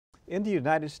In the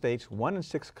United States, 1 in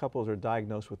 6 couples are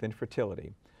diagnosed with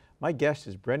infertility. My guest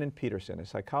is Brennan Peterson, a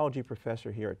psychology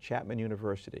professor here at Chapman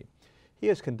University. He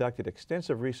has conducted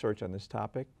extensive research on this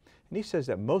topic, and he says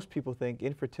that most people think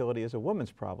infertility is a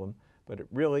woman's problem, but it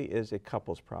really is a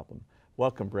couple's problem.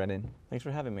 Welcome, Brennan. Thanks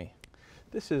for having me.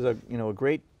 This is a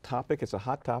great topic. It's a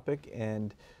hot topic,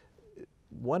 and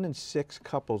 1 in 6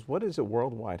 couples, what is it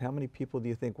worldwide? How many people do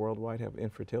you think worldwide have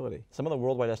infertility? Some of the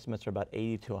worldwide estimates are about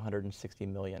 80 to 160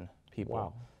 million people.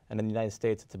 Wow. And in the United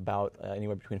States, it's about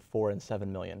anywhere between 4 and 7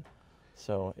 million.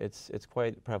 So it's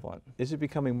quite prevalent. Is it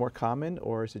becoming more common,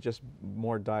 or is it just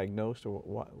more diagnosed, or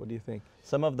what do you think?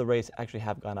 Some of the rates actually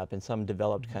have gone up. In some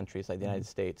developed countries like the United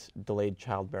States, delayed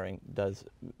childbearing does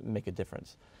make a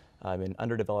difference. In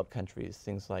underdeveloped countries,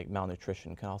 things like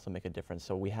malnutrition can also make a difference.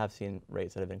 So we have seen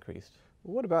rates that have increased.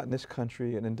 What about in this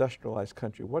country, an industrialized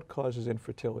country? What causes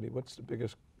infertility? What's the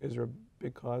biggest, is there a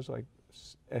big cause like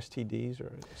STDs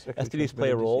or sexually STDs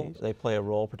play a role. disease? They play a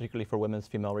role, particularly for women's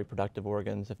female reproductive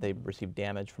organs if they receive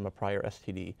damage from a prior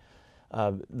STD.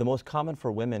 The most common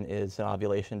for women is an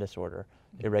ovulation disorder,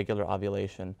 irregular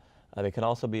ovulation. It can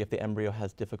also be if the embryo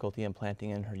has difficulty implanting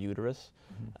in her uterus.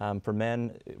 For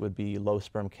men, it would be low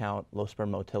sperm count, low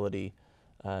sperm motility,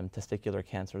 testicular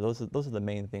cancer. Those are the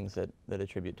main things that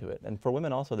attribute to it. And for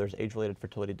women also, there's age-related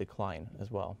fertility decline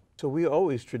as well. So we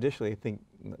always traditionally think,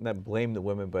 not blame the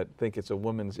women, but think it's a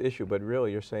woman's issue, but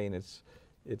really you're saying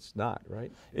it's not,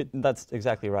 right? That's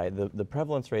exactly right. The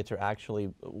prevalence rates are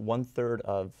actually 1/3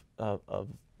 of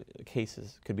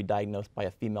cases could be diagnosed by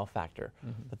a female factor,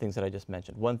 the things that I just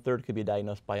mentioned. 1/3 could be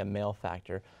diagnosed by a male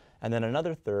factor. And then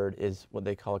another third is what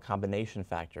they call a combination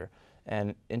factor.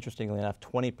 And interestingly enough,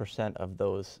 20% of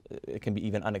those, it can be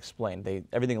even unexplained.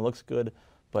 Everything looks good,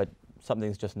 but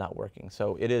something's just not working.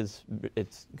 So it's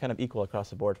kind of equal across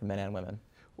the board for men and women.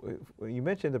 You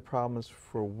mentioned the problems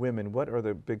for women. What are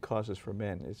the big causes for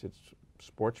men? Is it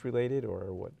sports related,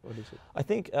 or what is it? I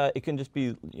think it can just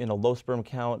be low sperm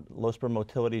count, low sperm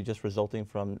motility just resulting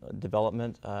from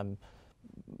development.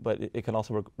 But it can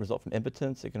also result from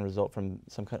impotence. It can result from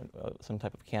some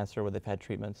type of cancer where they've had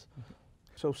treatments.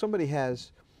 So if somebody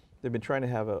they've been trying to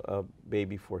have a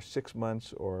baby for 6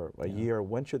 months or a year,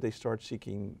 when should they start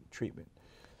seeking treatment,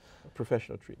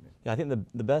 professional treatment? Yeah, I think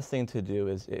the best thing to do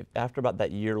is after about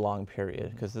that year-long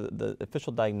period, because the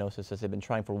official diagnosis is they've been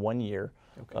trying for 1 year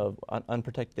of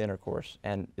unprotected intercourse,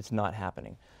 and it's not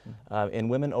happening. In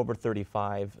women over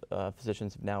 35,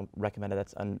 physicians have now recommended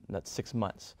that's 6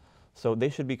 months. So they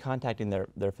should be contacting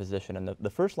their physician, and the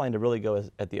first line to really go is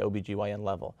at the OBGYN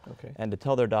level, and to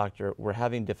tell their doctor, we're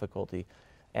having difficulty.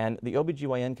 And the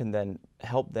OBGYN can then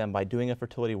help them by doing a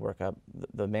fertility workup.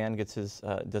 The man does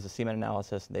a semen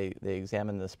analysis, they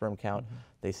examine the sperm count,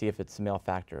 they see if it's a male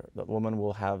factor. The woman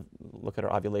will look at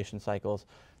her ovulation cycles,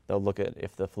 they'll look at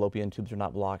if the fallopian tubes are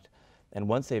not blocked, and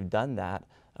once they've done that,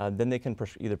 then they can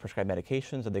either prescribe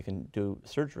medications or they can do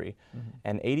surgery.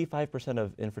 And 85%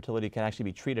 of infertility can actually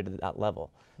be treated at that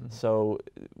level. So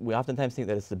we oftentimes think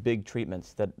that it's the big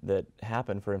treatments that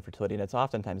happen for infertility, and it's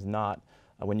oftentimes not.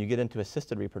 When you get into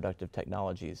assisted reproductive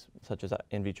technologies, such as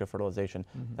in vitro fertilization,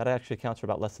 that actually accounts for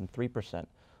about less than 3%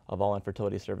 of all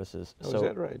infertility services. Oh, is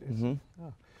that right?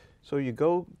 Oh. So you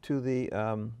go to the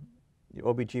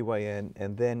OBGYN,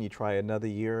 and then you try another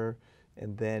year,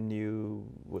 and then you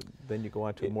go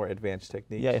on to more advanced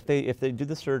techniques? Yeah, if they do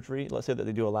the surgery, let's say that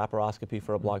they do a laparoscopy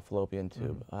for a blocked fallopian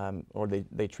tube, or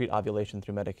they treat ovulation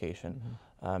through medication.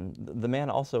 The man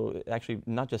also, actually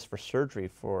not just for surgery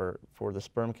for the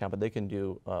sperm count, but they can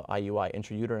do IUI,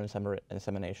 intrauterine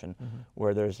insemination,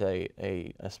 where there's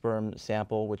a sperm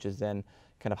sample which is then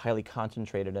kind of highly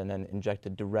concentrated and then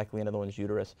injected directly into the one's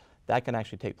uterus. That can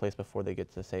actually take place before they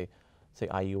get to say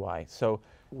IUI. So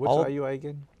what's IUI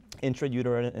again?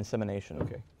 Intrauterine insemination.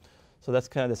 Okay. So that's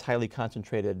kind of this highly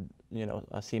concentrated,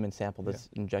 a semen sample that's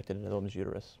injected into the woman's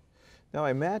uterus. Now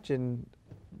I imagine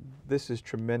this is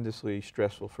tremendously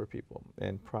stressful for people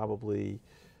and probably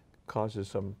causes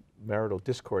some marital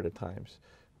discord at times.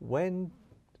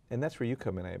 And that's where you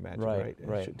come in, I imagine, right?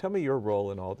 Right. Tell me your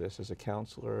role in all this as a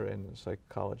counselor and a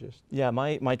psychologist. Yeah,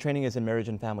 my training is in marriage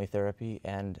and family therapy,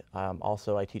 and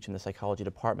also I teach in the psychology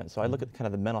department. So I look at kind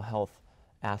of the mental health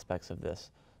aspects of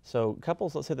this. So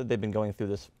couples, let's say that they've been going through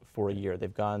this for a year.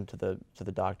 They've gone to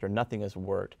the doctor, nothing has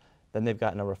worked. Then they've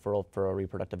gotten a referral for a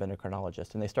reproductive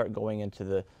endocrinologist, and they start going into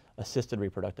the assisted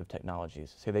reproductive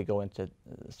technologies. So they go into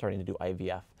starting to do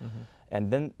IVF. And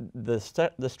then the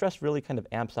stress really kind of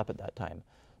amps up at that time.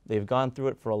 They've gone through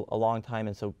it for a long time,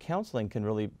 and so counseling can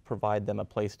really provide them a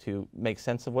place to make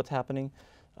sense of what's happening,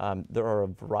 there are a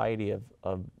variety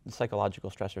of psychological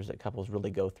stressors that couples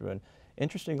really go through. And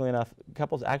interestingly enough,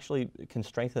 couples actually can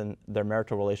strengthen their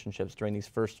marital relationships during these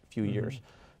first few years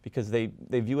because they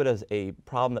view it as a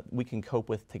problem that we can cope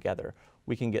with together.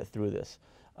 We can get through this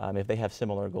if they have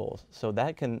similar goals. So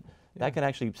that can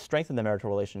actually strengthen the marital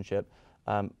relationship.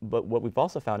 But what we've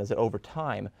also found is that over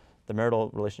time, the marital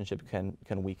relationship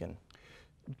can weaken.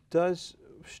 Does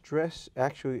stress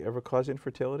actually ever cause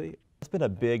infertility? It's been a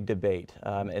big debate,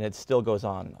 and it still goes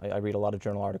on. I read a lot of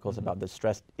journal articles about this.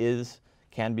 Stress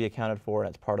can be accounted for, and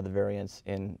it's part of the variance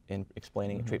in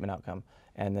explaining a treatment outcome.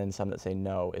 And then some that say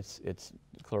no, it's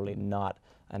clearly not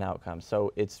an outcome.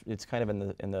 So it's kind of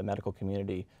in the medical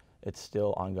community, it's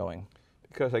still ongoing.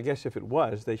 Because I guess if it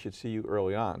was, they should see you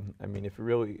early on. I mean,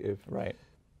 right.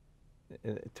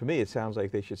 To me, it sounds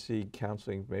like they should see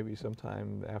counseling maybe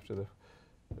sometime after the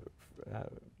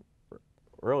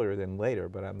earlier than later,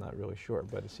 but I'm not really sure.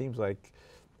 But it seems like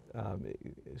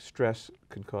stress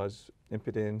can cause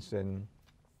impotence and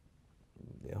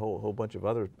a whole bunch of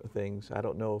other things. I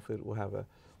don't know if it will have a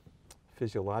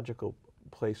physiological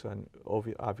place on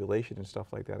ovulation and stuff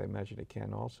like that. I imagine it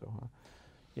can also, huh?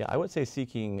 Yeah, I would say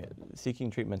seeking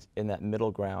treatments in that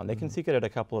middle ground. They can seek it at a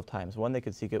couple of times. One, they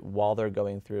could seek it while they're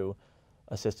going through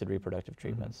assisted reproductive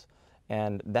treatments.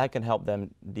 And that can help them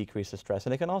decrease the stress.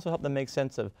 And it can also help them make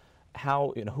sense of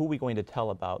how, who are we going to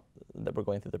tell about that we're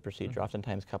going through the procedure.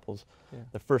 Oftentimes couples,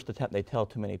 the first attempt, they tell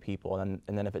too many people, and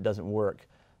then if it doesn't work,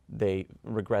 they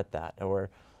regret that, or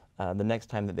the next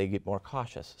time that they get more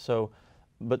cautious. So,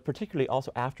 but particularly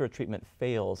also after a treatment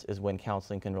fails is when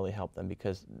counseling can really help them,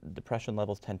 because depression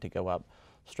levels tend to go up,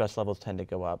 stress levels tend to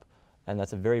go up, and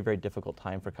that's a very, very difficult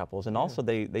time for couples. And also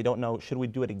they don't know, should we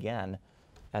do it again?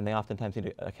 And they oftentimes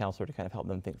need a counselor to kind of help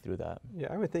them think through that.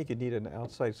 Yeah, I would think you need an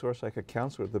outside source like a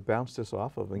counselor to bounce this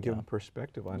off of and give them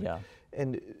perspective on it.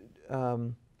 And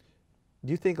do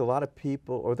you think a lot of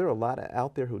people, or there are a lot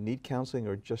out there who need counseling,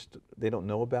 or just they don't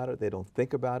know about it, they don't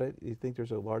think about it? Do you think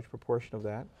there's a large proportion of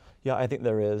that? Yeah, I think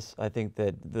there is. I think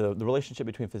that the relationship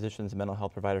between physicians and mental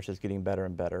health providers is getting better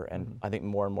and better, and I think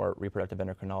more and more reproductive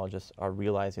endocrinologists are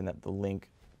realizing that the link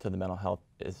to the mental health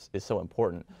is so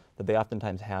important that they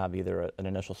oftentimes have either an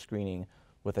initial screening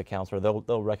with a counselor.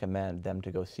 They'll recommend them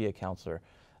to go see a counselor.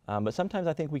 But sometimes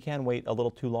I think we can wait a little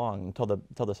too long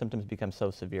until the symptoms become so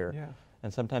severe. Yeah.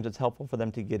 And sometimes it's helpful for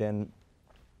them to get in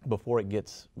before it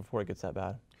gets that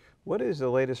bad. What is the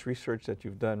latest research that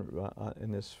you've done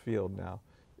in this field now?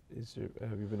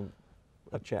 Have you been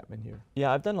at Chapman here?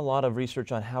 Yeah, I've done a lot of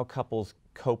research on how couples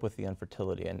cope with the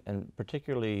infertility, and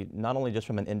particularly not only just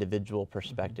from an individual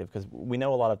perspective, because we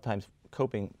know a lot of times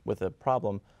coping with a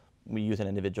problem, we use an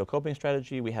individual coping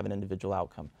strategy, we have an individual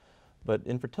outcome. But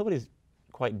infertility is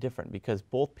quite different because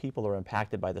both people are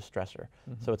impacted by the stressor.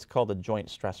 So it's called a joint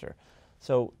stressor.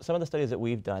 So some of the studies that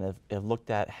we've done have looked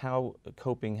at how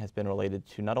coping has been related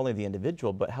to not only the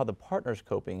individual, but how the partner's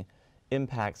coping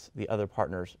impacts the other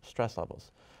partner's stress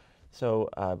levels. So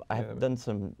I have done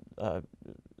some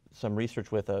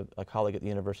research with a colleague at the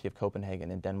University of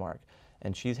Copenhagen in Denmark,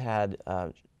 and she's had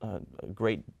a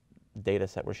great data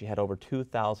set where she had over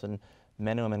 2,000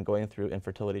 men and women going through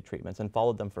infertility treatments and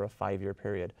followed them for a 5-year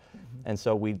period. And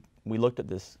so we looked at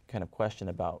this kind of question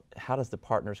about how does the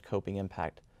partner's coping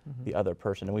impact the other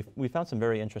person, and we found some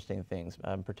very interesting things,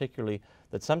 particularly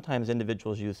that sometimes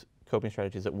individuals use coping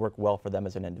strategies that work well for them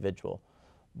as an individual,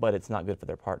 but it's not good for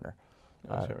their partner.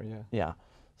 Yeah.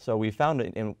 So we found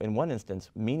in one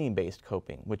instance meaning-based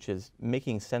coping, which is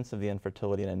making sense of the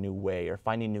infertility in a new way or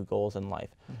finding new goals in life.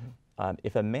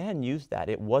 If a man used that,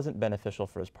 it wasn't beneficial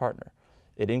for his partner.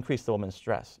 It increased the woman's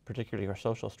stress, particularly her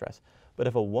social stress. But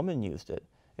if a woman used it,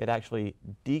 it actually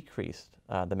decreased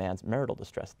the man's marital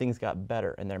distress. Things got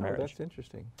better in their marriage. That's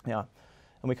interesting. Yeah.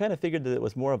 And we kind of figured that it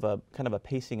was more of a kind of a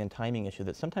pacing and timing issue,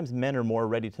 that sometimes men are more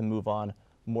ready to move on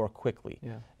more quickly.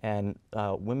 And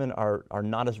women are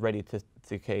not as ready to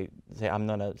say, I'm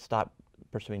going to stop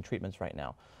pursuing treatments right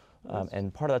now.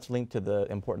 And part of that's linked to the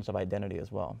importance of identity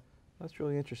as well. That's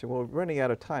really interesting. Well, we're running out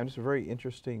of time. It's a very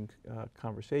interesting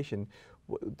conversation.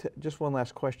 Just one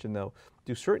last question, though.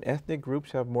 Do certain ethnic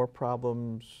groups have more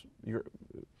problems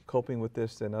coping with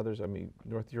this than others? I mean,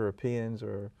 North Europeans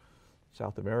or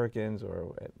South Americans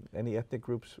or any ethnic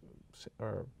groups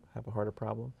have a harder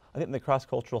problem? I think the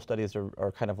cross-cultural studies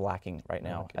are kind of lacking right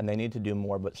now, and they need to do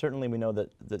more. But certainly we know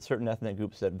that certain ethnic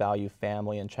groups that value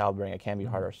family and childbearing, it can be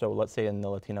harder. So let's say in the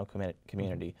Latino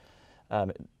community,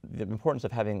 the importance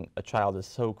of having a child is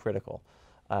so critical.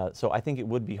 So I think it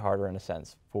would be harder in a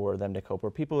sense for them to cope.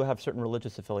 Or people who have certain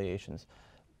religious affiliations,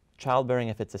 childbearing,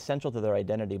 if it's essential to their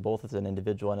identity, both as an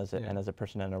individual and as a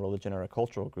person in a religion or a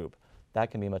cultural group,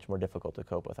 that can be much more difficult to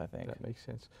cope with, I think. That makes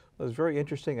sense. Well, it's very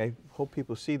interesting. I hope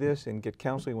people see this and get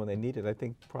counseling when they need it. I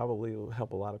think probably it will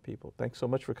help a lot of people. Thanks so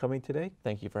much for coming today.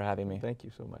 Thank you for having me. Thank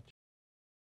you so much.